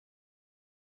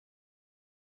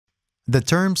The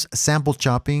terms sample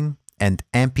chopping and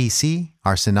MPC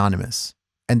are synonymous.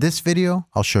 In this video,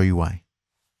 I'll show you why.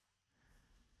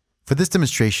 For this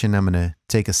demonstration, I'm going to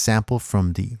take a sample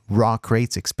from the Raw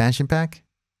Crates expansion pack,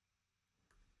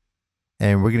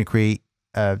 and we're going to create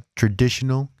a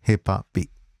traditional hip hop beat.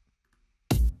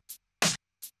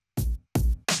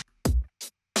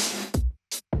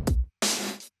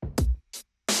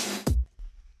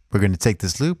 We're going to take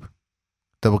this loop,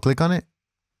 double click on it,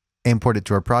 import it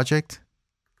to our project,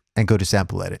 and go to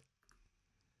sample edit.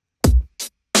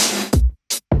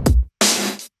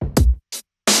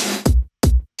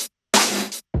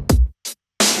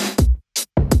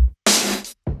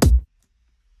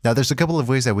 Now there's a couple of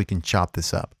ways that we can chop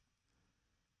this up,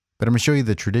 but I'm going to show you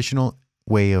the traditional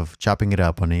way of chopping it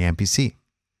up on an MPC.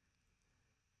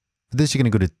 For this, you're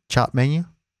going to go to Chop menu,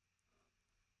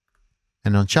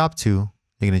 and on Chop 2, you're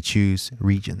going to choose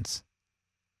Regions.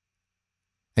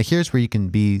 And here's where you can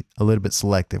be a little bit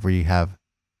selective, where you have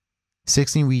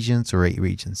 16 regions or 8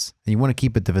 regions, and you want to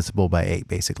keep it divisible by 8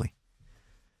 basically.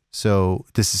 So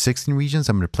this is 16 regions.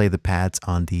 I'm going to play the pads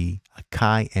on the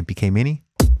AKAI MPK Mini.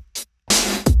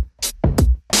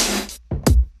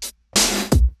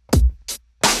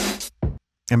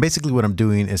 And basically what I'm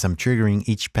doing is I'm triggering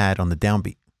each pad on the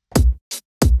downbeat.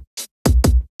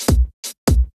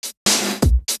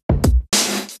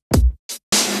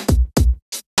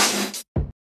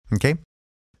 Okay,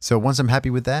 so once I'm happy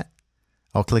with that,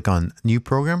 I'll click on New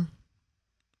Program,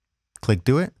 click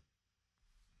Do It,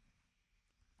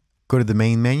 go to the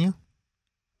main menu,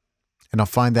 and I'll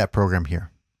find that program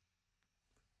here.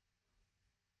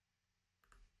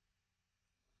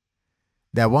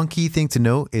 Now, one key thing to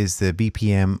note is the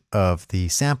BPM of the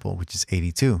sample, which is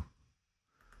 82.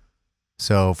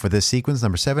 So for this sequence,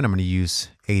 number 7, I'm going to use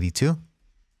 82.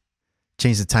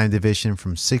 Change the time division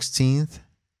from 16th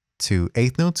to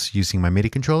 8th notes using my MIDI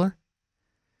controller.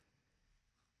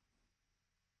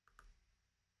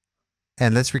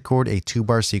 And let's record a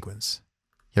 2-bar sequence.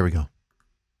 Here we go.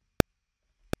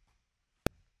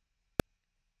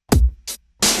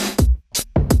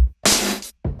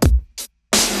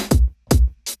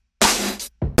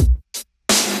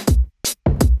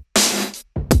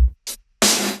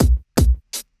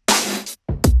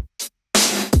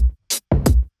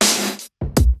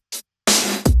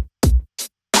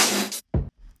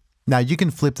 Now you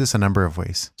can flip this a number of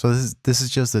ways. So this is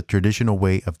just the traditional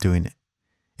way of doing it.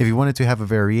 If you wanted to have a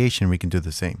variation, we can do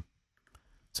the same.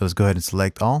 So let's go ahead and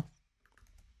select all,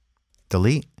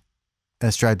 delete, and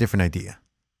let's try a different idea.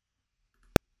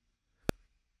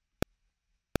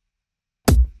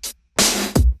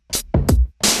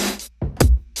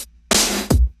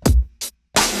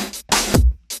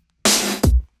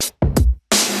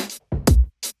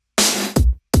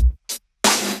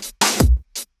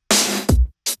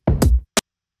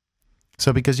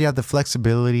 So because you have the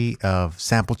flexibility of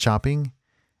sample chopping,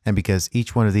 and because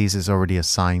each one of these is already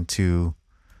assigned to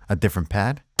a different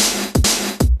pad,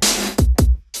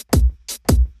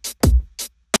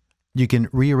 you can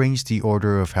rearrange the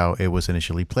order of how it was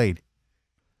initially played.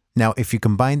 Now, if you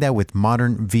combine that with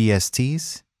modern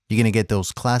VSTs, you're going to get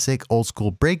those classic old school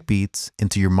break beats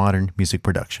into your modern music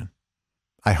production.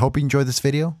 I hope you enjoyed this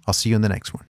video. I'll see you in the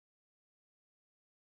next one.